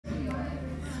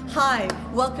Hi,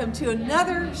 welcome to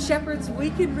another Shepherd's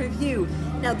Week in Review.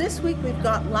 Now this week we've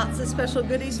got lots of special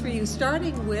goodies for you,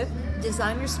 starting with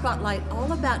Designer Spotlight,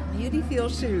 all about Beauty Feel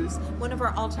shoes, one of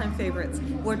our all-time favorites.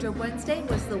 Wardrobe Wednesday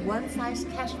was the one-size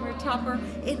cashmere topper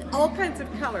in all kinds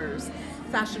of colors.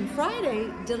 Fashion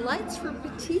Friday, delights for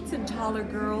petites and taller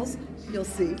girls, you'll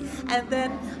see. And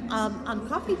then on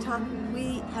Coffee Talk,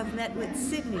 we have met with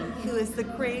Sydney, who is the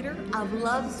creator of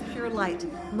Love's Pure Light,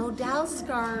 modal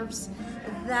scarves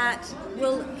that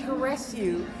will caress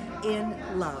you in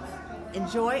love.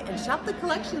 Enjoy and shop the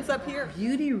collections up here.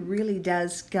 Beauty really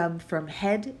does come from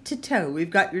head to toe. We've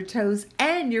got your toes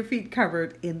and your feet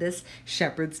covered in this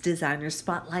Shepherd's Designer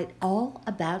Spotlight, all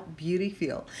about Beauty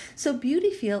Feel. So Beauty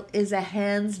Feel is a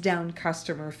hands-down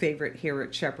customer favorite here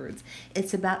at Shepherd's.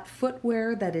 It's about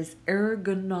footwear that is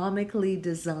ergonomically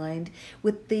designed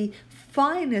with the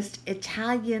finest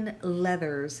Italian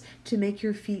leathers to make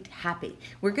your feet happy.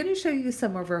 We're going to show you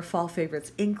some of our fall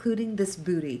favorites, including this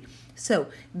bootie. So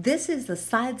this is the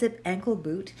side zip ankle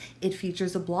boot. It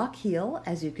features a block heel.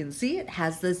 As you can see, it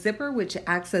has the zipper, which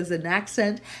acts as an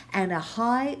accent, and a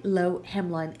high-low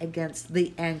hemline against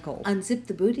the ankle. Unzip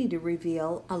the bootie to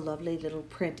reveal a lovely little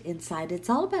print inside. It's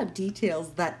all about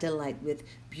details that delight with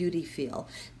Beauty Feel.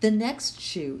 The next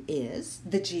shoe is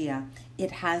the Gia.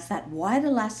 It has that wide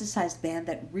elasticized band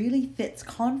that really fits,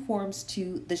 conforms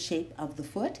to the shape of the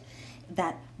foot.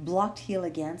 That blocked heel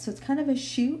again, so it's kind of a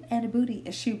shoe and a bootie,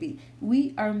 a shoebie.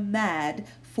 We are mad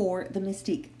for the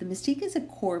Mystique. The Mystique is a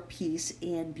core piece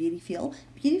in Beauty Feel.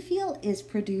 Beauty Feel is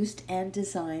produced and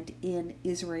designed in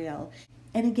Israel.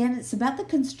 And again, it's about the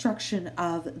construction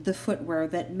of the footwear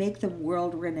that make them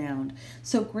world-renowned.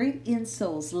 So great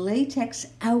insoles, latex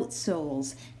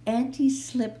outsoles,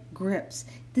 anti-slip grips.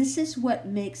 This is what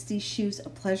makes these shoes a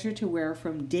pleasure to wear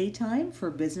from daytime for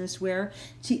business wear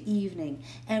to evening.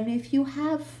 And if you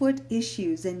have foot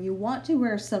issues and you want to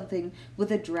wear something with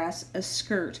a dress, a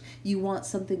skirt, you want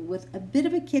something with a bit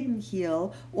of a kitten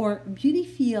heel, or Beauty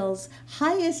Feel's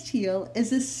highest heel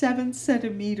is a 7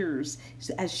 centimeters,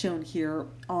 as shown here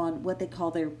on what they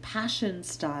call their passion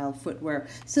style footwear.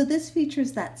 So this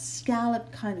features that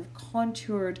scallop kind of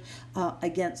contoured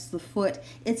against the foot.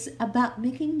 It's about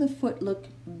making the foot look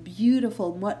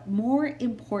beautiful. What more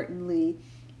importantly,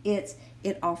 it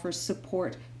offers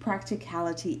support,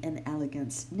 practicality, and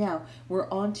elegance. Now we're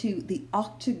on to the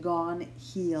octagon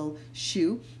heel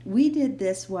shoe. We did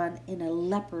this one in a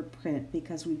leopard print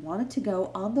because we wanted to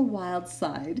go on the wild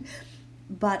side.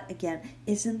 But again,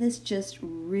 isn't this just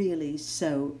really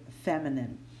so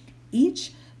feminine?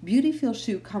 Each Beauty Feel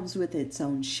shoe comes with its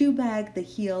own shoe bag. The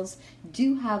heels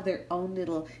do have their own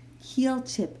little heel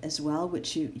tip as well,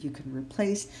 which you can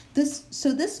replace.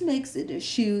 This makes it a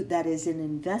shoe that is an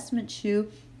investment shoe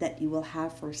that you will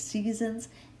have for seasons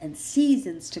and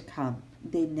seasons to come.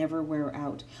 They never wear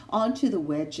out. On to the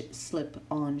wedge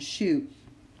slip-on shoe.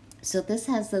 So this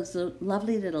has those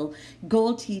lovely little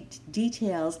gold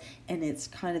details, and it's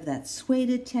kind of that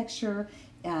suede texture.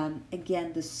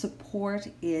 Again, the support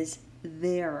is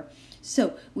there.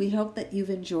 So we hope that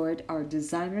you've enjoyed our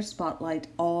Designer Spotlight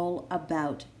all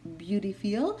about Beauty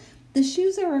Feel. The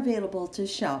shoes are available to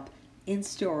shop in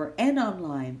store and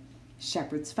online.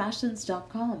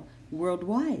 shepherdsfashions.com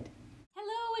worldwide.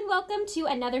 Hello and welcome to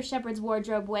another Shepherd's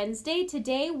Wardrobe Wednesday.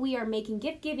 Today we are making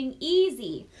gift giving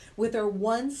easy with our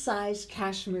one-size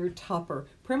cashmere topper.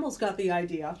 Primal's got the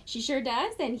idea. She sure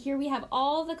does. And here we have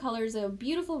all the colors, a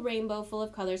beautiful rainbow full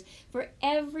of colors for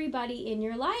everybody in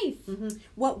your life.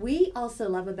 What we also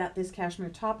love about this cashmere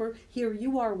topper, here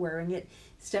you are wearing it,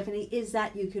 Stephanie, is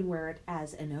that you can wear it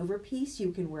as an overpiece,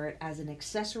 you can wear it as an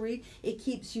accessory. It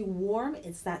keeps you warm.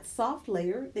 It's that soft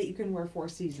layer that you can wear 4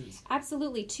 seasons.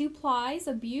 Absolutely. 2 plies,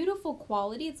 a beautiful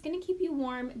quality. It's going to keep you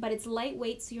warm, but it's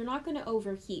lightweight, so you're not going to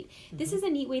overheat. This is a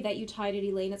neat way that you tied it,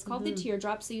 Elaine. It's called the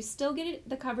teardrop, so you still get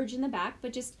the coverage in the back,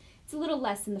 but just it's a little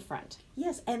less in the front.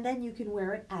 Yes, and then you can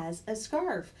wear it as a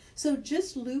scarf. So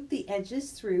just loop the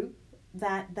edges through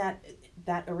that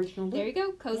original loop. There you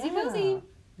go. Cozy cozy.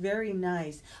 Very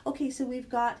nice. Okay, so we've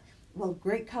got, well,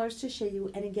 great colors to show you.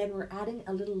 And again, we're adding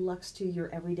a little luxe to your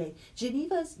everyday.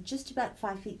 Geneva's just about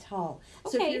 5 feet tall.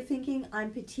 Okay. So if you're thinking, I'm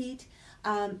petite,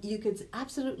 you could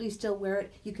absolutely still wear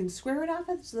it. You can square it off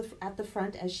at the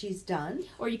front as she's done.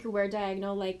 Or you could wear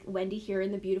diagonal like Wendy here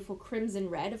in the beautiful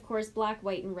crimson red. Of course, black,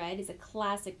 white, and red is a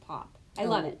classic pop. I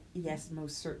love it. Yes,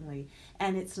 most certainly.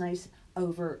 And it's nice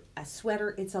over a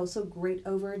sweater. It's also great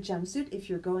over a jumpsuit if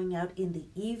you're going out in the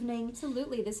evening.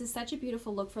 Absolutely. This is such a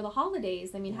beautiful look for the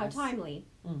holidays. I mean, how timely.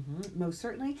 Most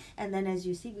certainly. And then as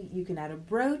you see, you can add a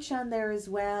brooch on there as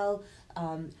well.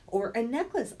 or a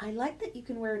necklace. I like that you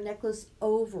can wear a necklace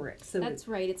over it. So That's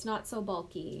right. It's not so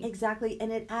bulky. exactly,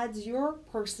 and it adds your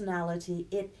personality.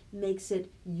 It makes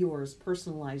it yours,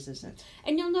 personalizes it.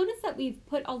 And you'll notice that we've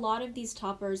put a lot of these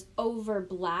toppers over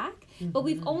black, but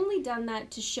we've only done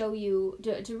that to show you,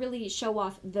 to really show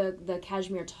off the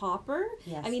cashmere topper.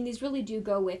 Yes. I mean, these really do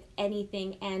go with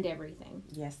anything and everything.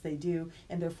 Yes, they do,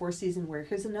 and they're four-season wear.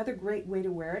 Here's another great way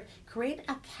to wear it. Create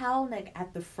a cowl neck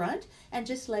at the front and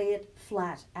just lay it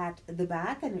flat at the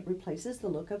back, and it replaces the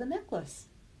look of a necklace.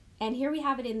 And here we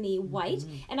have it in the white.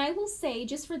 And I will say,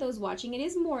 just for those watching, it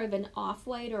is more of an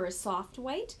off-white or a soft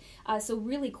white. So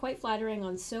really quite flattering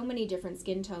on so many different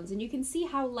skin tones. And you can see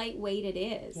how lightweight it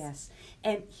is. Yes,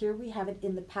 and here we have it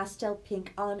in the pastel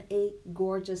pink on a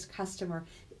gorgeous customer.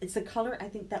 It's a color I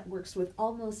think that works with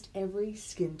almost every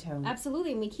skin tone.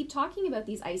 Absolutely, and we keep talking about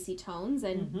these icy tones,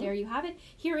 and there you have it.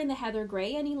 Here in the heather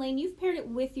gray, and Elaine, you've paired it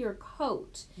with your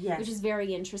coat, Yes. which is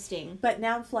very interesting. But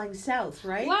now I'm flying south,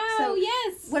 right? Wow, So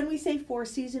yes! when we say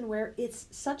four-season wear, it's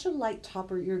such a light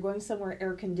topper. You're going somewhere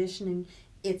air conditioning.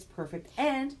 It's perfect.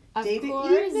 And Of day to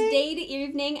course, evening. day to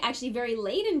evening, actually very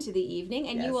late into the evening,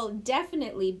 and Yes. you will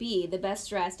definitely be the best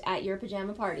dressed at your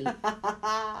pajama party.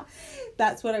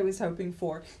 That's what I was hoping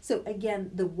for. So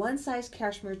again, the one-size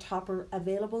cashmere topper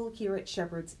available here at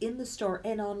Shepherd's in the store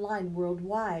and online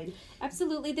worldwide.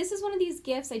 Absolutely. This is one of these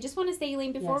gifts. I just want to say,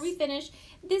 Elaine, before Yes. we finish,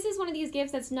 this is one of these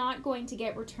gifts that's not going to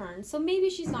get returned. So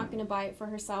maybe she's not going to buy it for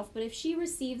herself, but if she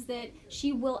receives it,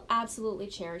 she will absolutely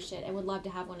cherish it and would love to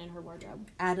have one in her wardrobe.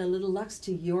 Add a little luxe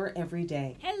to your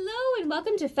everyday. Hello and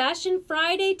welcome to Fashion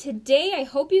Friday. Today, I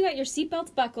hope you got your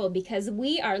seatbelts buckled because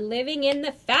we are living in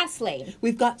the fast lane.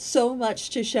 We've got so much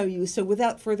to show you, so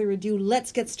without further ado,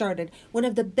 let's get started. One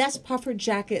of the best puffer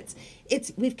jackets.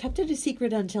 We've kept it a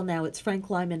secret until now. It's Frank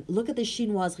Lyman. Look at the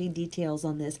chinoiserie details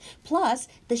on this. Plus,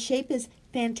 the shape is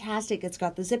fantastic. It's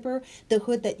got the zipper, the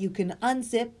hood that you can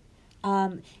unzip,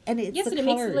 and it's Yes, the and it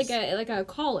colors. makes it like a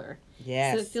collar.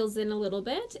 Yes. So it fills in a little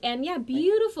bit. And yeah,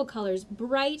 beautiful colors,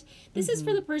 bright. This is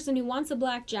for the person who wants a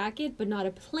black jacket, but not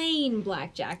a plain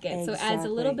black jacket. So it adds a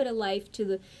little Exactly. bit of life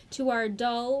to our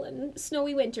dull and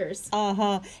snowy winters.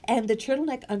 And the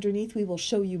turtleneck underneath we will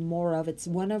show you more of. It's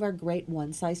one of our great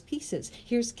one-size pieces.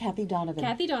 Here's Kathy Donovan.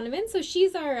 Kathy Donovan, so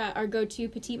she's our go-to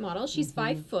petite model. She's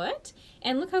 5 foot.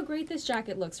 And look how great this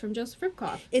jacket looks from Joseph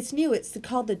Ribkoff. It's new. It's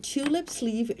called the tulip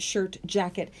sleeve shirt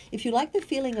jacket. If you like the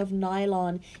feeling of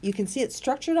nylon, you can see it's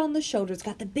structured on the shoulder. It's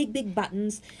got the big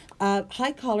buttons,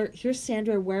 high collar. Here's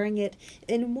Sandra wearing it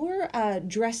in more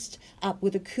dressed up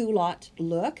with a culotte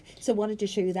look. So wanted to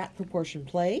show you that proportion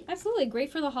play. Absolutely,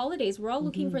 great for the holidays. We're all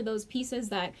looking for those pieces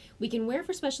that we can wear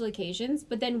for special occasions,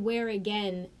 but then wear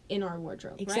again in our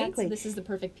wardrobe, right? Exactly. So this is the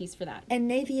perfect piece for that. And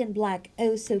navy and black,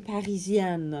 oh so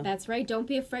Parisienne. That's right. Don't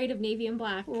be afraid of navy and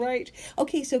black. Right.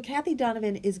 Okay, so Kathy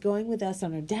Donovan is going with us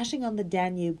on our Dashing on the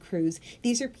Danube cruise.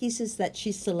 These are pieces that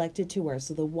she selected to wear.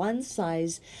 So the one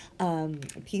size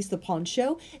piece, the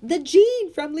poncho, the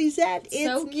jean from Lisette. It's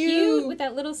So new. cute with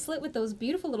that little slit with those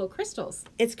beautiful little crystals.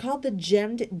 It's called the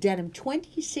gemmed denim,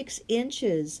 26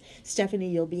 inches. Stephanie,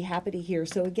 you'll be happy to hear.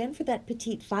 So again, for that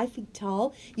petite 5 feet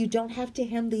tall, you don't have to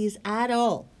hem these at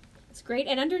all. It's great.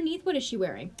 And underneath, what is she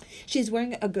wearing? She's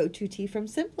wearing a go-to tee from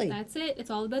Simply. That's it. It's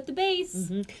all about the base.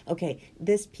 Okay,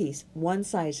 this piece, one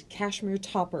size, cashmere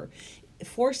topper,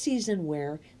 4-season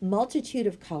wear, multitude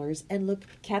of colors, and look,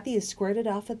 Kathy is squared it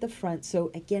off at the front.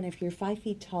 So again, if you're 5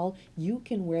 feet tall, you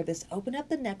can wear this. Open up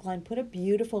the neckline, put a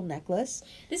beautiful necklace.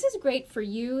 This is great for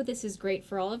you. This is great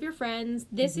for all of your friends.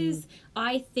 This is,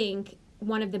 I think,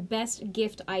 one of the best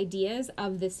gift ideas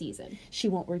of the season. She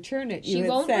won't return it. She you had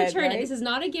won't said, return right? it. This is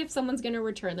not a gift someone's going to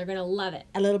return. They're going to love it.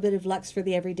 A little bit of luxe for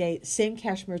the everyday. Same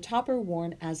cashmere topper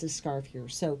worn as a scarf here.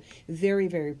 So very,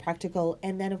 very practical.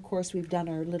 And then, of course, we've done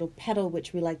our little petal,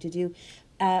 which we like to do.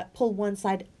 Pull one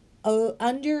side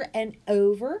under and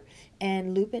over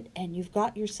and loop it. And you've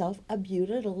got yourself a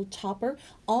beautiful little topper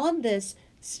on this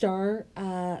star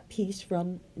piece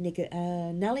from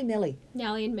Nellie Millie.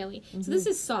 Nellie and Millie. So this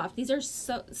is soft. These are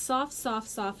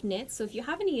soft knits. So if you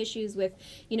have any issues with,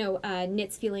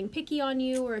 knits feeling picky on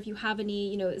you, or if you have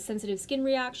any, sensitive skin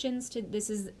reactions to,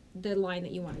 this is the line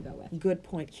that you want to go with. Good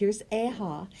point. Here's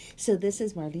AHA. So this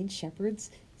is Marlene Shepherd's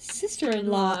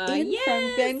sister-in-law in Yes.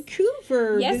 from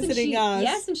Vancouver visiting us.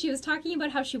 Yes, and she was talking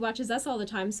about how she watches us all the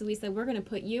time, so we said we're going to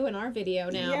put you in our video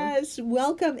now. Yes,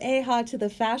 welcome Eha to the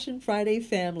Fashion Friday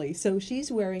family. So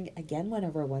she's wearing, again, one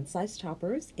of our one-size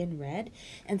toppers in red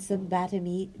and some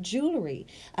Batami jewelry,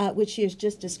 which she has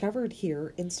just discovered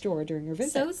here in store during her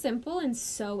visit. So simple and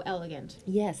so elegant.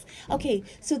 Yes. Okay,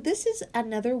 so this is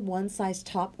another one-size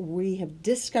top. We have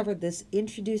discovered this,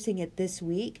 introducing it this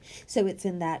week. So it's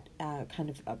in that kind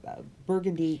of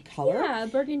burgundy color. Yeah,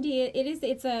 burgundy.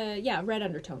 It's red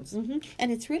undertones.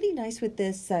 And it's really nice with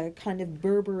this kind of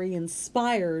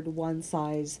Burberry-inspired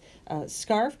one-size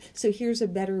scarf. So here's a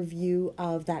better view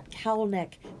of that cowl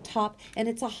neck top. And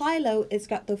it's a high-low. It's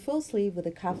got the full sleeve with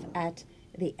a cuff at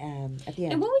the end.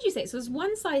 And what would you say? So it's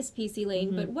one size piece,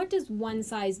 Elaine, but what does one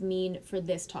size mean for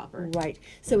this topper? Right.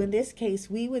 So in this case,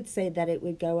 we would say that it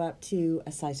would go up to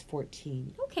a size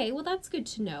 14. Okay, well that's good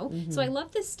to know. So I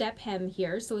love this step hem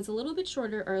here. So it's a little bit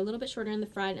shorter in the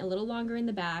front, a little longer in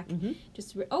the back.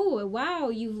 Oh wow,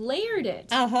 you've layered it.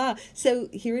 So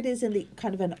here it is in the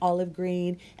kind of an olive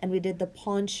green, and we did the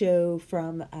poncho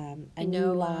from a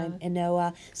new line,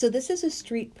 Enoa. So this is a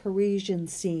street Parisian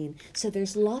scene. So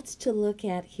there's lots to look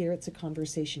at here. It's a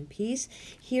conversation piece.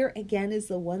 Here again is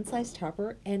the one size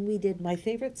topper, and we did my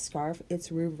favorite scarf.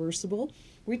 It's reversible.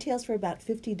 Retails for about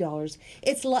 $50.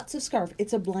 It's lots of scarf.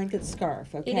 It's a blanket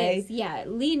scarf, okay? It is, yeah.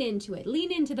 Lean into it.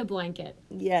 Lean into the blanket.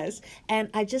 Yes. And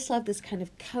I just love this kind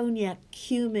of cognac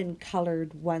cumin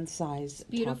colored one size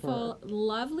beautiful, topper.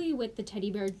 Lovely with the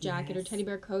teddy bear jacket or teddy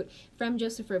bear coat from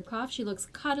Joseph Ribkoff. She looks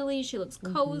cuddly, she looks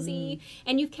cozy,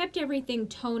 and you've kept everything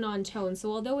tone on tone.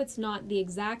 So although it's not the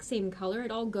exact same color, it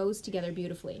all goes together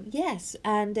beautifully. Yes,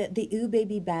 and the Ooh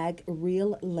Baby bag,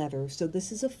 real leather. So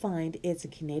this is a find. It's a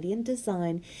Canadian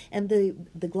design. And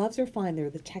the gloves are fine. They're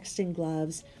the texting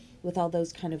gloves with all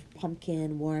those kind of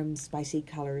pumpkin, warm, spicy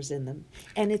colors in them.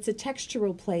 And it's a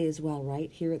textural play as well, right?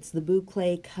 Here it's the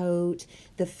boucle coat,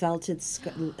 the felted...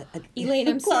 Elaine,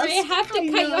 I'm sorry. I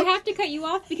have to cut you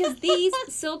off because these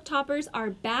silk toppers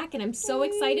are back and I'm so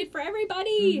excited for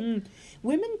everybody.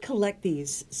 Women collect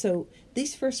these. So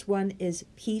this first one is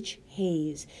Peach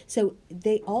Haze. So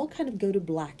they all kind of go to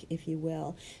black, if you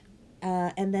will.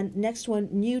 And then next one,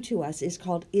 new to us, is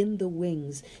called In the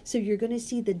Wings. So you're going to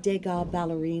see the Degas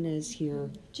ballerinas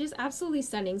here. Just absolutely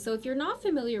stunning. So if you're not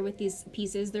familiar with these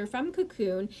pieces, they're from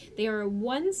Cocoon. They are a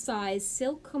one-size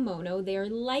silk kimono. They are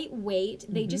lightweight.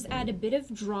 They just add a bit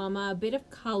of drama, a bit of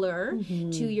color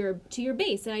to your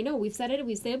base. And I know we've said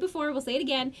it before, we'll say it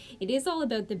again. It is all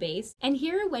about the base. And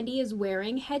here Wendy is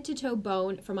wearing head-to-toe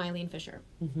bone from Eileen Fisher.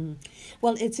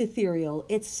 Well, it's ethereal,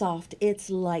 it's soft,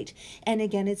 it's light. And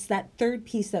again, it's that third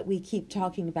piece that we keep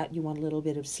talking about. You want a little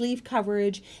bit of sleeve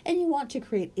coverage and you want to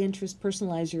create interest,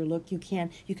 personalize your look. You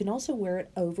can also wear it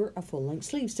over a full-length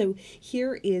sleeve. So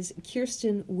here is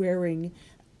Kirsten wearing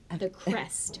the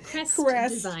crest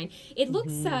design. It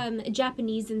looks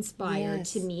Japanese inspired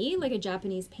to me, like a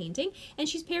Japanese painting, and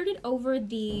she's paired it over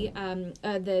the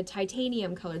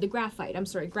titanium color, the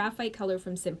graphite color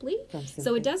from Simply.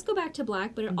 So it does go back to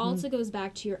black, but it also goes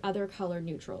back to your other color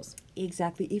neutrals.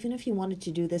 Exactly. Even if you wanted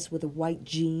to do this with a white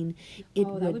jean, that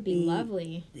would be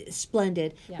lovely.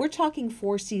 Splendid. Yeah. We're talking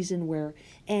 4-season wear,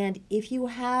 and if you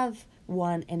have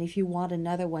one and if you want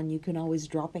another one, you can always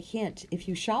drop a hint. If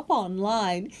you shop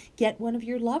online, get one of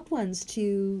your loved ones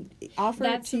to offer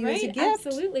it to you as a gift.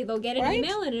 Absolutely. They'll get an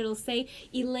email and it'll say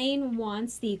Elaine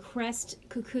wants the Crest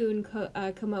Cocoon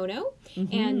kimono,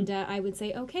 and I would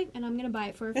say okay, and I'm going to buy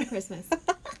it for her for Christmas.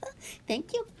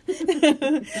 Thank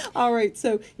you. All right,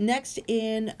 so next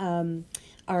in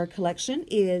our collection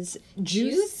is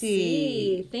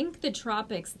Juicy. Think the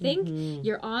tropics. Think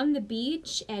you're on the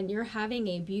beach and you're having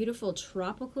a beautiful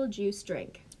tropical juice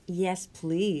drink. Yes,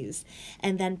 please.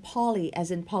 And then Polly,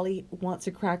 as in Polly wants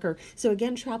a cracker. So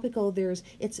again, tropical,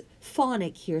 it's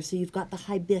phonic here. So you've got the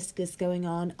hibiscus going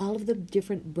on, all of the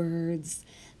different birds,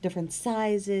 different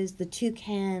sizes, the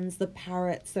toucans, the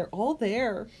parrots, they're all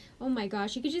there. Oh my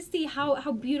gosh, you could just see how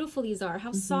beautiful these are,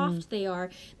 how soft they are.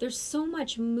 There's so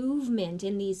much movement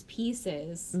in these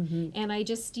pieces. And I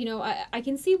just, I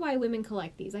can see why women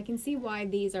collect these. I can see why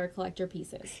these are collector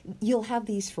pieces. You'll have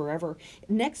these forever.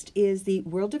 Next is the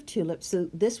World of Tulips. So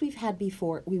this we've had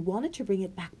before. We wanted to bring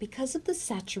it back because of the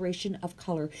saturation of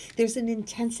color. There's an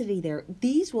intensity there.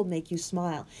 These will make you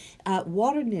smile.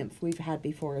 Water Nymph we've had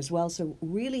before as well. So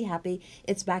really really happy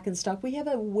it's back in stock. We have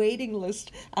a waiting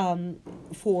list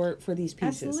for these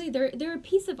pieces. Absolutely. They're a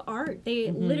piece of art.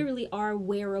 They literally are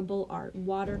wearable art,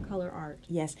 watercolor art.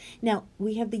 Yes. Now,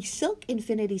 we have the Silk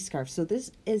Infinity Scarf. So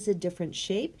this is a different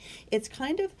shape. It's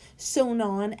kind of sewn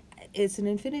on. It's an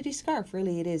infinity scarf,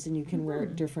 really it is, and you can wear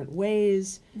it different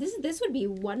ways. This would be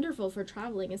wonderful for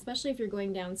traveling, especially if you're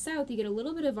going down south. You get a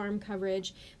little bit of arm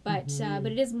coverage, but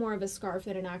it is more of a scarf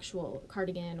than an actual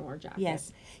cardigan or jacket.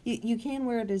 Yes, you can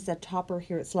wear it as a topper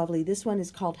here. It's lovely. This one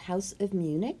is called House of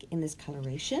Munich in this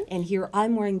coloration, and here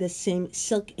I'm wearing this same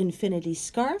Silk Infinity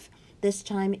Scarf, this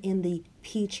time in the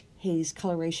peach haze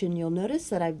coloration. You'll notice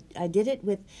that I did it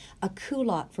with a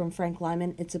culotte from Frank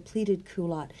Lyman. It's a pleated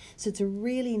culotte, so it's a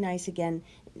really nice, again,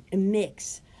 a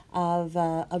mix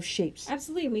of shapes.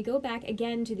 Absolutely. And we go back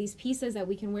again to these pieces that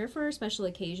we can wear for our special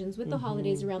occasions with the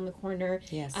holidays around the corner.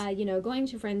 Yes. Going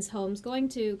to friends' homes, going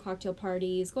to cocktail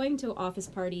parties, going to office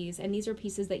parties, and these are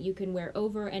pieces that you can wear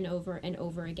over and over and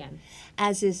over again.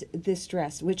 As is this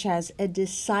dress, which has a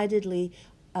decidedly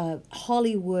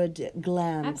Hollywood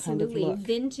glam Absolutely. kind of look.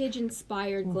 Vintage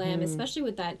inspired glam, especially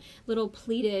with that little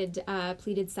pleated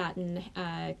satin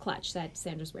clutch that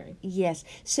Sandra's wearing. Yes.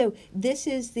 So this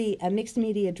is the mixed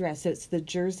media dress. So it's the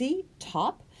jersey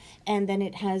top, and then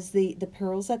it has the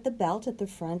pearls at the belt at the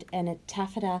front and a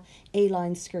taffeta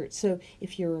A-line skirt. So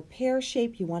if you're a pear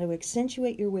shape, you want to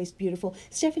accentuate your waist, beautiful.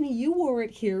 Stephanie, you wore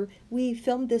it here. We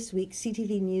filmed this week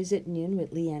CTV News at Noon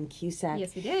with Leanne Cusack.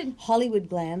 Yes, we did. Hollywood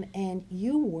glam, and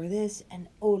you wore this, and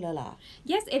oh la la.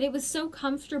 Yes, and it was so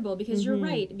comfortable because you're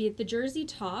right. The jersey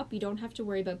top, you don't have to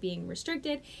worry about being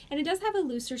restricted, and it does have a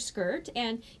looser skirt.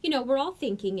 And we're all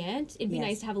thinking it. It'd be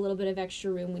nice to have a little bit of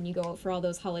extra room when you go out for all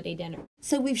those holiday dinners.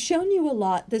 So we've shown you a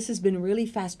lot. This has been really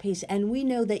fast-paced, and we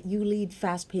know that you lead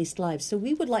fast-paced lives. So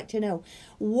we would like to know,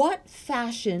 what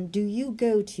fashion do you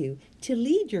go to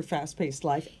lead your fast-paced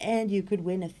life? And you could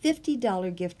win a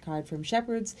 $50 gift card from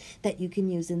Shepherd's that you can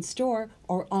use in store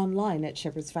or online at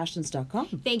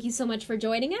shepherdsfashions.com. Thank you so much for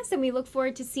joining us, and we look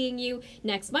forward to seeing you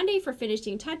next Monday for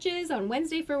Finishing Touches, on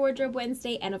Wednesday for Wardrobe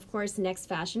Wednesday, and of course next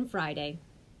Fashion Friday.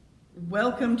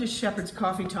 Welcome to Shepherd's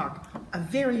Coffee Talk. A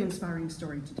very inspiring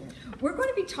story today. We're going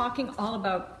to be talking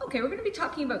we're going to be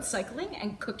talking about cycling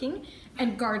and cooking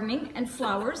and gardening and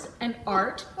flowers and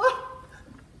art.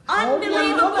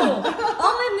 Unbelievable!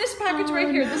 All in this package right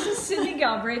here. This is Sydney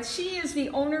Galbraith. She is the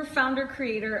owner, founder,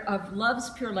 creator of Love's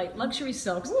Pure Light Luxury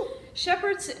Silks.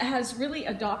 Shepherd's has really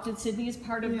adopted Sydney as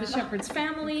part of the Shepherd's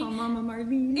family. Call Mama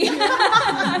Marlene.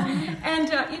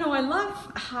 And I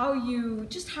love how you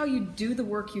do the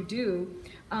work you do.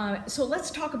 So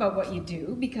let's talk about what you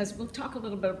do, because we'll talk a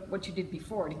little bit about what you did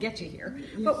before to get you here.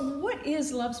 But what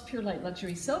is Love's Pure Light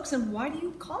Luxury Silks, and why do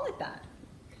you call it that?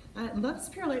 Love's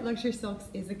Pure Light Luxury Silks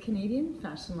is a Canadian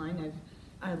fashion line.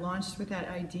 I launched with that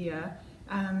idea,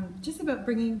 just about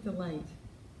bringing the light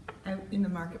out in the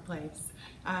marketplace.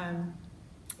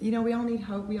 We all need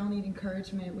hope, we all need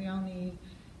encouragement, we all need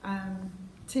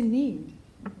to need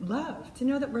love, to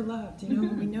know that we're loved.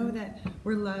 When we know that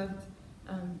we're loved,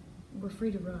 we're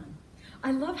free to run.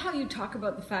 I love how you talk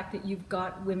about the fact that you've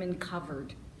got women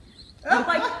covered.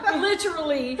 Like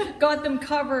literally got them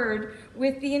covered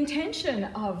with the intention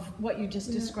of what you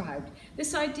just described.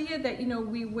 This idea that,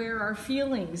 we wear our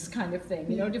feelings kind of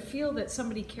thing, to feel that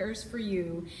somebody cares for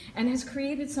you and has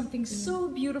created something so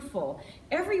beautiful.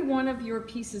 Every one of your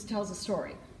pieces tells a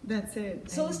story. That's it.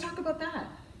 So let's talk about that.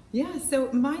 Yeah,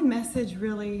 so my message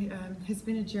really has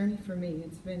been a journey for me.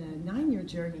 It's been a 9-year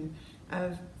journey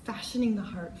of fashioning the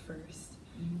heart first.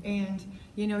 And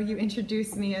you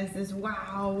introduced me as this,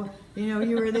 wow,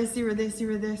 you were this, you were this, you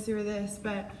were this, you were this.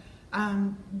 But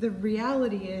the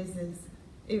reality is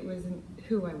it wasn't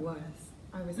who I was.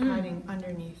 I was hiding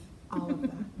underneath all of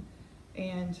that.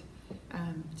 And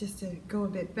just to go a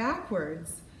bit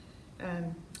backwards,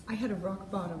 I had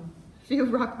few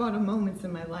rock bottom moments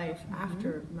in my life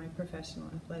after my professional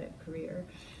athletic career.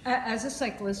 As a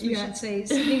cyclist, we should say,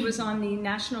 Sydney was on the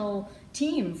national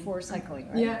team for cycling,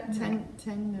 right? Yeah,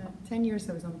 10 years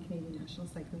I was on the Canadian national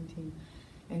cycling team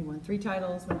and won 3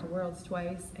 titles, went to Worlds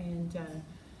twice, and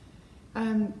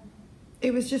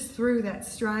it was just through that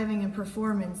striving and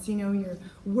performance, you're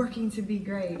working to be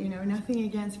great, nothing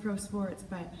against pro sports,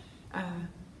 but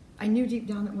I knew deep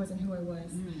down that wasn't who I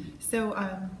was. So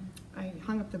I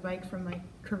hung up the bike from my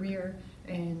career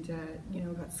and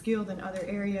got skilled in other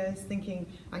areas, thinking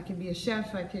I could be a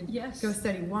chef, I could go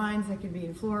study wines, I could be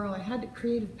in floral. I had a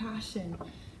creative passion,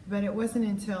 but it wasn't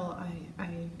until I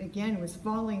again was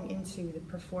falling into the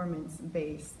performance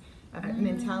base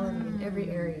mentality in every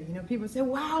area. You know, people say,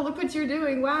 wow, look what you're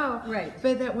doing, wow. Right.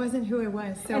 But that wasn't who I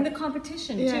was. So, and the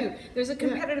competition too. There's a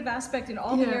competitive aspect in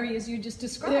all the areas you just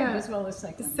described as well as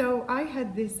cycling. So I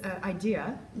had this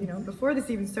idea, you know, before this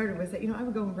even started, was that, you know, I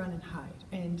would go and run and hide.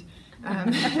 And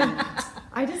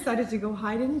I decided to go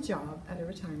hide in a job at a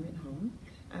retirement home,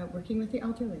 working with the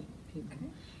elderly people. Okay.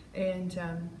 And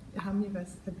how many of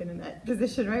us have been in that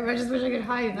position, right? Where I just wish I could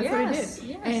hide, and that's what I did.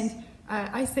 Yes. And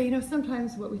I say, you know,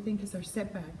 sometimes what we think is our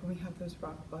setback when we have those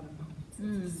rock bottom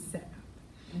moments, it's a setup.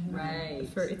 Right.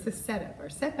 It's a setup. Our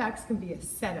setbacks can be a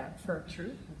setup for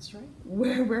True. That's right.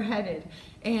 where we're headed.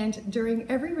 And during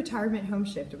every retirement home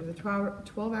shift, it was a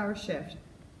 12-hour shift,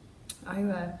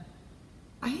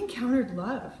 I encountered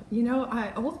love. You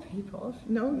know, old people,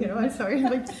 I'm sorry,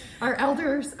 like our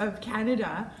elders of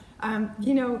Canada,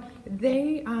 you know,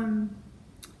 they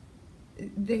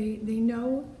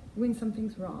know when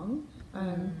something's wrong.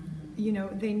 You know,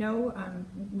 they know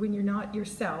when you're not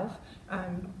yourself.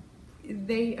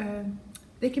 They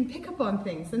can pick up on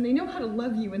things, and they know how to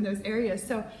love you in those areas.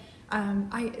 So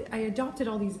I adopted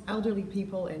all these elderly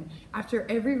people, and after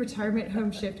every retirement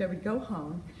home shift, I would go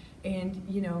home. And,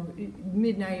 you know,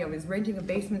 midnight, I was renting a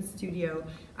basement studio.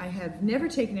 I have never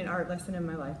taken an art lesson in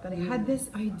my life, but I had this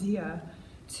idea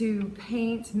to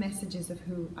paint messages of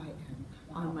who I am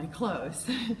on my clothes.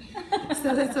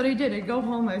 So that's what I did. I'd go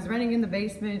home, I was renting in the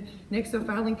basement, next to a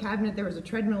filing cabinet, there was a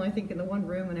treadmill, I think, in the one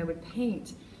room, and I would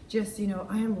paint just, you know,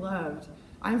 I am loved,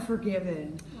 I'm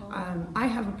forgiven, I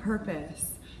have a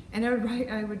purpose. And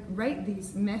I would write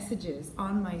these messages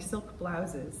on my silk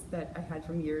blouses that I had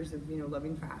from years of, you know,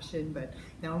 loving fashion, but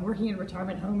now I'm working in a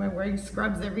retirement home, I'm wearing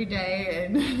scrubs every day,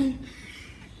 and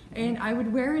and I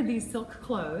would wear these silk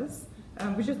clothes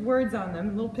with just words on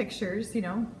them, little pictures, you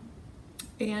know,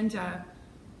 and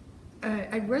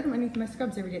I'd wear them underneath my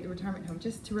scrubs every day at the retirement home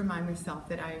just to remind myself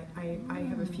that I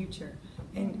have a future.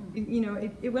 And, you know,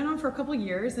 it went on for a couple of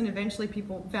years, and eventually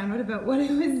people found out about what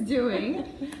I was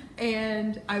doing.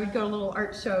 And I would go to little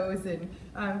art shows and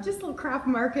just little craft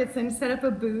markets and set up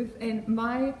a booth. And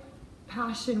my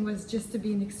passion was just to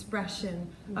be an expression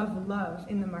of love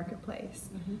in the marketplace.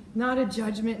 Not a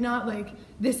judgment, not like,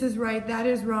 this is right, that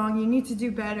is wrong, you need to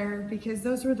do better, because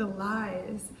those were the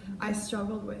lies I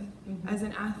struggled with as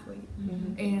an athlete.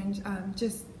 And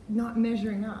just not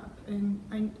measuring up. And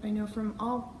I know from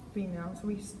all females,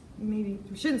 we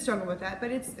shouldn't struggle with that, but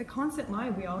it's a constant lie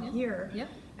we all hear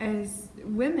as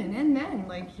women and men,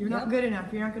 like, you're not good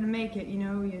enough, you're not going to make it, you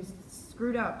know, you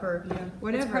screwed up or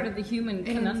whatever. It's part of the human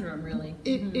conundrum, really.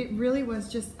 It really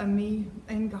was just a me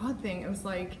and God thing. It was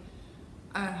like,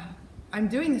 I'm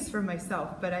doing this for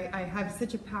myself, but I have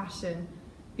such a passion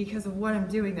because of what I'm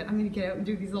doing that I'm going to get out and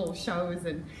do these little shows.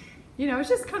 And, you know, I was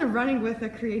just kind of running with a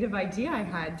creative idea I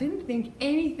had. Didn't think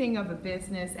anything of a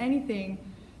business, anything,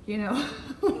 you know,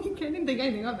 I didn't think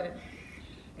anything of it.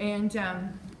 And,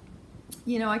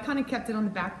 you know, I kind of kept it on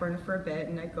the back burner for a bit,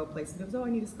 and I'd go places. It was, oh, I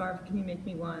need a scarf, can you make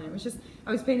me one? And it was just,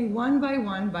 I was painting one by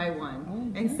one by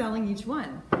one and selling each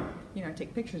one. You know, I'd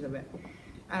take pictures of it.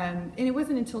 And it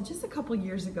wasn't until just a couple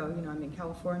years ago, you know, I'm in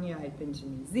California, I'd been to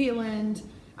New Zealand,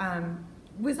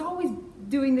 was always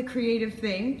doing the creative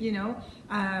thing, you know.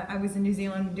 I was in New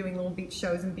Zealand doing little beach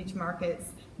shows and beach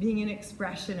markets, being an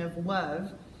expression of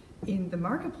love in the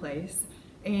marketplace.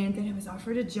 And then I was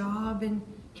offered a job in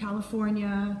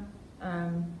California.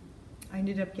 I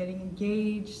ended up getting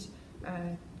engaged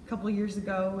a couple of years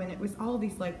ago, and it was all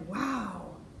these like,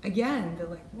 wow, again, they're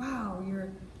like, wow,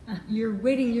 you're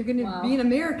waiting, you're gonna be an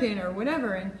American or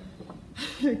whatever.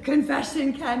 And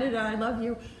confession, Canada, I love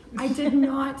you. I did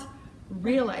not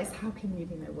realize how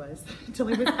Canadian I was until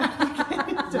I was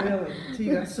African. Really? Until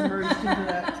you got submerged into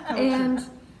that culture. And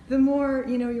the more,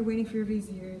 you know, you're waiting for your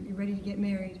visa, you're ready to get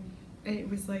married, it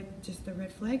was like just the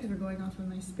red flags were going off in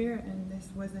my spirit, and this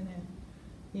wasn't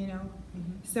it, you know.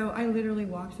 So I literally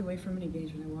walked away from an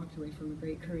engagement. I walked away from a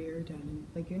great career down in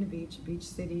Laguna Beach, a beach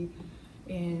city,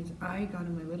 and I got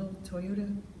in my little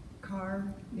Toyota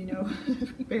car, you know,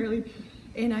 barely,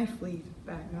 and I fled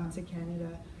back to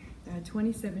Canada.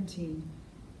 2017,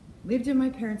 lived in my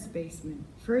parents' basement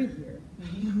for a year,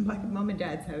 my mom and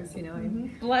dad's house, you know.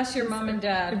 Bless your mom and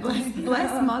dad.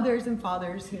 Bless mothers and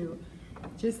fathers who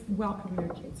just welcome their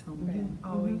kids home again,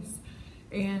 always.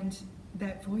 And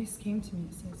that voice came to me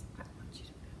and says,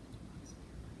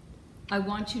 I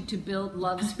want you to build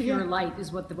love's pure light,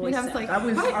 is what the voice and I was said. like, That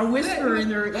was a whisper in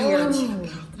their ear.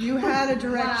 You had a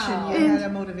direction, you had a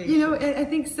motivation. You know, I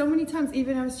think so many times,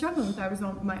 even I was struggling with, I was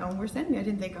on my own worst enemy. I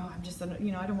didn't think, oh, I'm just,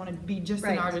 you know, I don't want to be just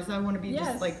an artist. I want to be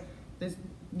just like this,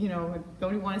 you know, I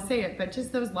don't even want to say it, but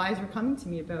just those lies were coming to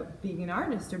me about being an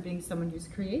artist or being someone who's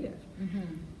creative.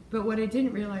 But what I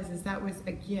didn't realize is that was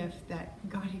a gift that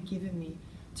God had given me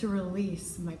to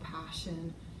release my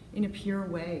passion in a pure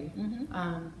way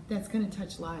that's going to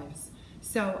touch lives.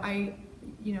 So I,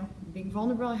 you know, being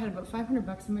vulnerable, I had about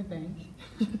 $500 in my bank.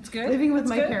 It's good. Living with That's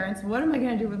my good. parents. What am I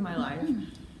going to do with my life?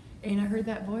 And I heard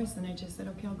that voice, and I just said,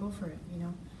 okay, I'll go for it, you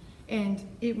know. And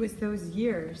it was those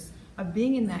years of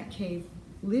being in that cave,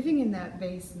 living in that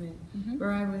basement,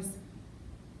 where I was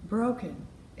broken,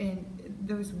 and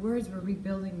those words were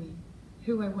rebuilding me,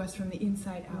 who I was from the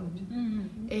inside out.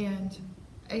 And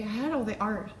I had all the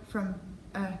art from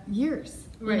years,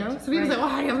 you know. So people say, "Oh,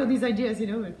 I have all these ideas," you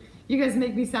know. And you guys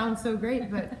make me sound so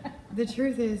great, but the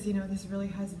truth is, you know, this really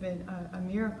has been a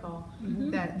miracle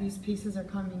that these pieces are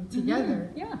coming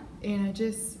together. Yeah. And I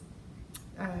just,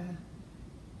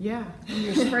 yeah. And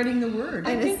you're spreading the word.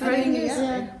 I think the thing is,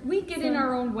 yeah. we get in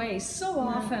our own way so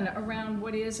often around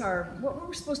what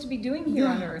we're supposed to be doing here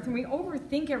on earth, and we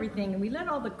overthink everything, and we let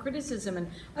all the criticism and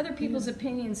other people's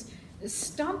opinions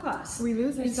stump us. We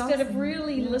lose ourselves instead of in it.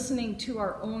 really listening to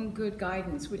our own good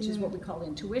guidance, which is what we call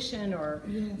intuition, or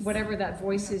whatever that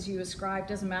voice is you ascribe,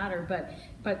 doesn't matter.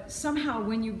 But somehow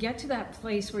when you get to that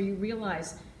place where you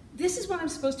realize, this is what I'm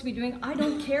supposed to be doing. I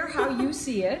don't care how you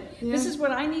see it. This is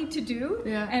what I need to do,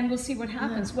 and we'll see what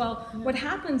happens. Well, what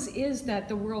happens is that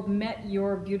the world met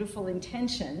your beautiful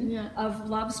intention of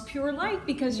love's pure light,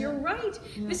 because you're right.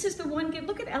 This is the one gift.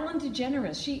 Look at Ellen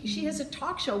DeGeneres. She has a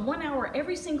talk show 1 hour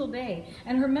every single day,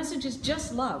 and her message is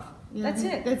just love. That's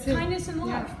it. That's it. Kindness and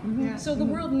love. So the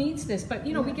world needs this, but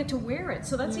you know, we get to wear it,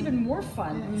 so that's even more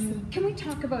fun. Can we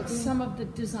talk about some of the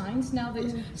designs now?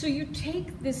 So you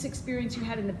take this experience you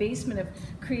had in the basement of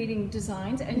creating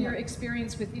designs, and your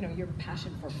experience with, you know, your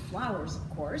passion for flowers, of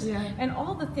course, and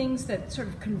all the things that sort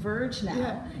of converge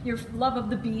now, your love of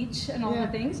the beach and all the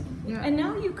things, and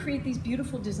now you create these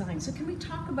beautiful designs. So can we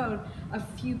talk about a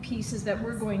few pieces that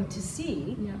we're going to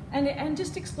see, and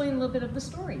just explain a little bit of the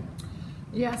story?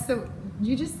 Yeah, so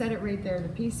you just said it right there. The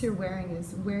piece you're wearing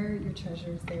is where your treasure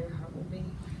is, there your heart will be.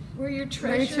 Where your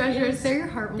Where your treasure is, there your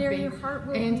heart will there be. your heart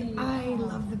will and be. I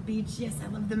love the beach. Yes, I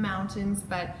love the mountains,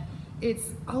 but it's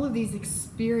all of these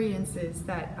experiences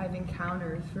that I've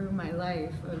encountered through my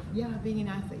life of, being an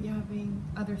athlete, being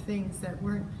other things that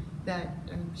weren't that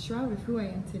shroud of who I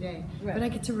am today. But I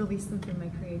get to release them through my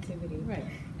creativity.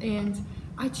 And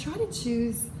I try to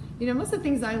choose, you know, most of the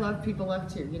things I love, people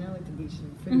love too, you know, like the beach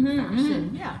and food,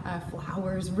 fashion,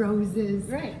 flowers, roses,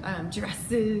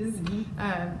 dresses,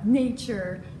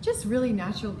 nature, just really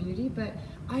natural beauty. But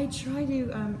I try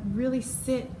to really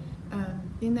sit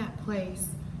in that place,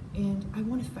 and I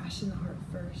want to fashion the heart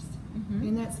first.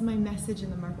 And that's my message in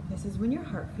the marketplace, is when your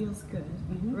heart feels good,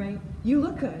 right, you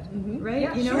look good, right?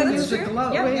 Yeah, you know, that's the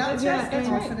glow. and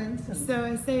Confidence. And so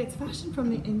I say it's fashion from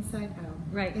the inside out,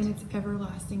 Right. and it's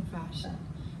everlasting fashion.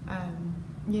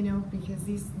 You know, because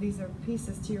these are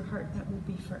pieces to your heart that will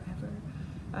be forever.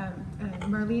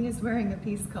 Marlene is wearing a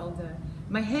piece called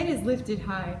My Head is Lifted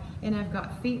High and I've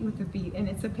Got Feet with a Beat, and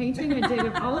it's a painting I did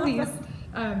of all of these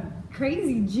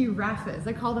crazy giraffes.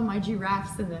 I call them my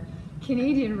giraffes in the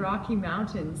Canadian Rocky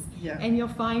Mountains. And you'll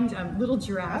find little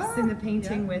giraffes in the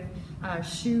painting with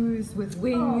shoes with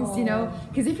wings, you know,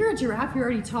 because if you're a giraffe, you're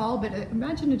already tall, but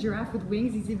imagine a giraffe with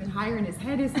wings. He's even higher, and his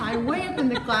head is high, way up in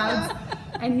the clouds,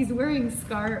 and he's wearing a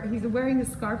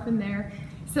scarf in there.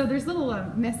 So there's little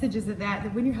messages of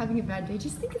that when you're having a bad day,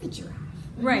 just think of the giraffe.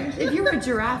 Right. If you were a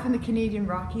giraffe in the Canadian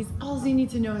Rockies, all you need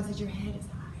to know is that your head is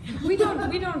high. We don't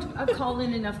call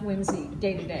in enough whimsy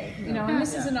day to day, you know, and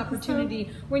this is an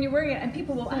opportunity when you're wearing it, and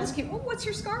people will ask you, "Oh, what's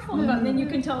your scarf all about?" And then you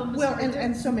can tell them the Well, story.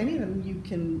 and so many of them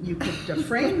you could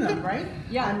frame them, right?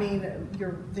 Yeah. I mean,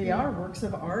 they are works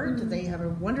of art. They have a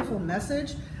wonderful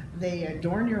message. They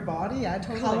adorn your body, add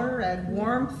color, add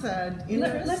warmth, add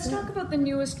interest. Let's talk about the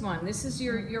newest one. This is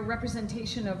your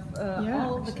representation of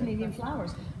all the Canadian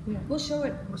flowers. We'll show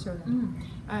it. We'll show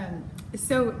that.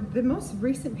 So the most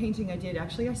recent painting I did,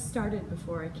 actually, I started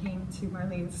before I came to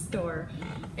Marlene's store,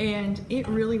 and it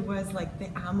really was like the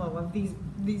ammo of these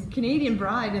Canadian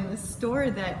bride in the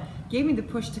store that gave me the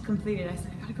push to complete it. I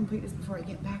said, I gotta complete this before I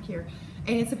get back here.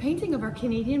 And it's a painting of our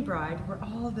Canadian bride, where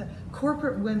all the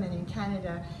corporate women in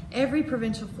Canada, every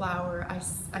provincial flower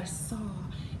I saw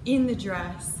in the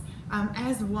dress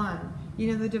as one.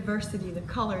 You know, the diversity, the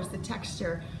colors, the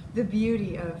texture, the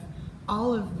beauty of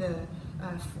all of the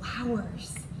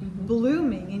flowers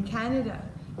blooming in Canada.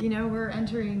 You know, we're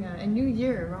entering a new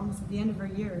year, we're almost at the end of our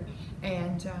year,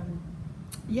 and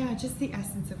just the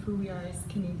essence of who we are as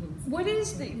Canadians. What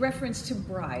is the reference to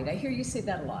bride? I hear you say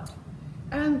that a lot.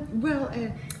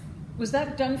 Was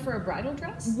that done for a bridal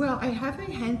dress? Well, I have a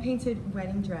hand-painted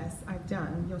wedding dress I've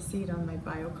done. You'll see it on my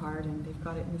bio card, and they've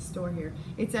got it in the store here.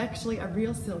 It's actually a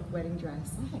real silk wedding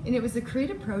dress. And it was a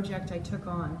creative project I took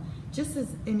on just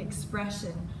as an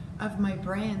expression of my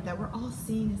brand that we're all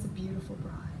seen as a beautiful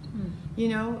bride. You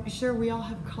know, sure, we all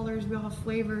have colors, we all have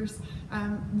flavors.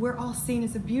 We're all seen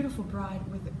as a beautiful bride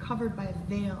covered by a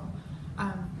veil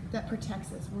that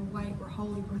protects us. We're white, we're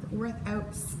holy, we're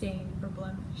without stain or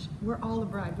blemish. We're all a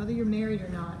bride, whether you're married or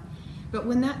not. But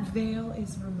when that veil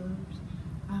is removed,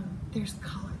 there's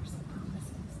colors and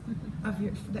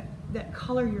promises of that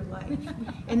color your life.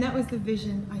 And that was the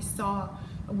vision I saw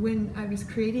when I was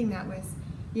creating that was,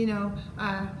 you know,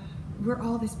 we're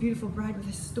all this beautiful bride with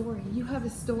a story. You have a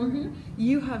story.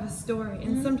 You have a story.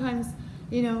 And sometimes,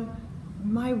 you know,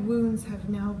 my wounds have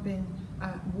now been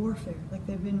warfare, like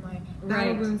they've been my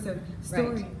battle wounds of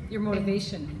story. Your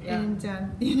motivation. And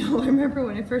you know, I remember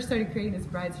when I first started creating this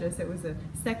bride's dress, it was a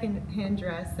second-hand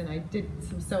dress, and I did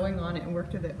some sewing on it and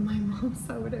worked with it. My mom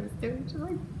saw what I was doing. She's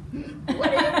like, "What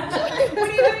are you doing? What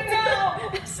are you doing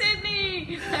now,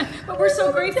 Sydney?" But we're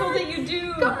so grateful that you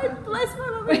do. God bless my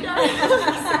mom and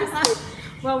dad.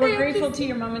 Well, we're grateful to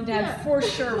your mom and dad for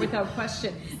sure, without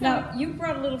question. Now, you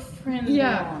brought a little friend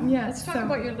along. Yeah. Let's talk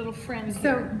about your little friend So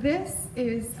here. this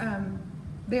is,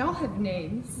 they all have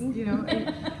names, you know. And,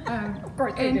 of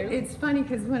course they do. It's funny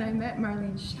because when I met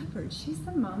Marlene Shepherd, she's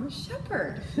the Mama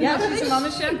Shepherd. Yeah, she's a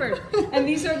Mama Shepherd. And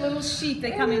these are little sheep.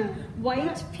 They come in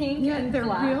white, pink, and they're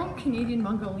black. real Canadian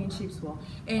Mongolian sheep's wool.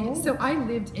 And so I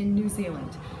lived in New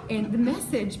Zealand. And the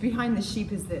message behind the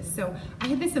sheep is this. So I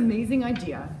had this amazing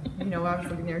idea. You know, I was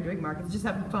living there doing markets, just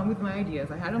having fun with my ideas.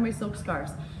 I had on my silk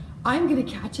scarves. I'm going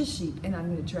to catch a sheep and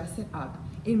I'm going to dress it up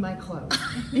in my clothes.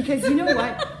 Because you know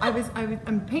what?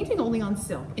 I'm painting only on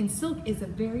silk. And silk is a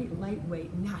very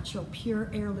lightweight, natural,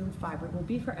 pure heirloom fiber. It will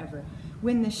be forever.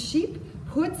 When the sheep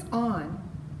puts on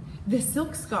the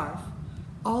silk scarf,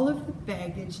 all of the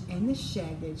baggage and the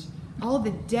shaggage, all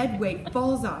the dead weight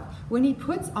falls off. When he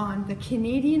puts on the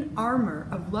Canadian armor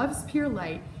of love's pure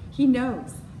light, he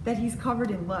knows that he's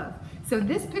covered in love. So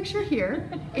this picture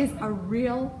here is a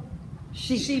real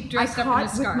sheep dressed I up in a caught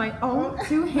with scarf. my own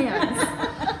 2 hands,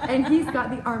 and he's got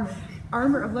the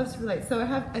armor of love's pure light. So I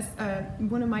have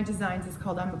one of my designs is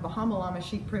called "I'm a Bahama Llama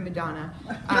Sheep Prima Donna."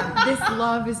 This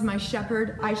love is my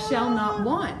shepherd, I shall not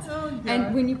want.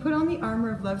 And when you put on the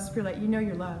armor of love's pure light, you know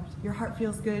you're loved. Your heart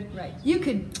feels good. Right. You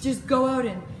could just go out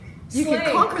and you Slay.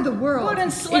 could conquer the world Go out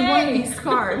and in one of slay. these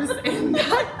scarves, and that's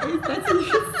how you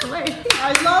can slay.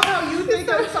 I love how you think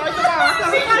outside the box.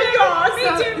 Oh my God!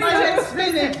 Me too, me I too. can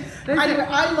spin it.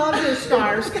 I love your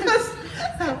scarves because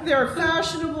they're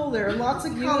fashionable. They're lots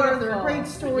of color. They're a great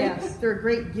story. Yes. They're a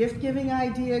great gift-giving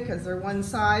idea because they're one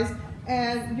size.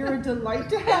 And you're a delight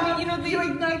to have. You know, you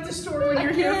ignite the store when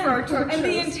you're here for our truck And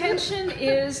the shows. intention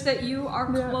is that you are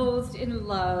clothed in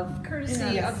love,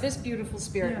 courtesy of this beautiful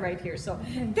spirit right here. So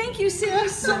thank you, Sydney,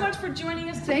 so much for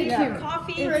joining us today. Thank you.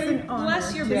 Coffee. It's an honor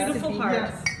Bless your just to beautiful be heart.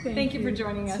 here. Thank you for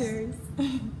joining us. Cheers.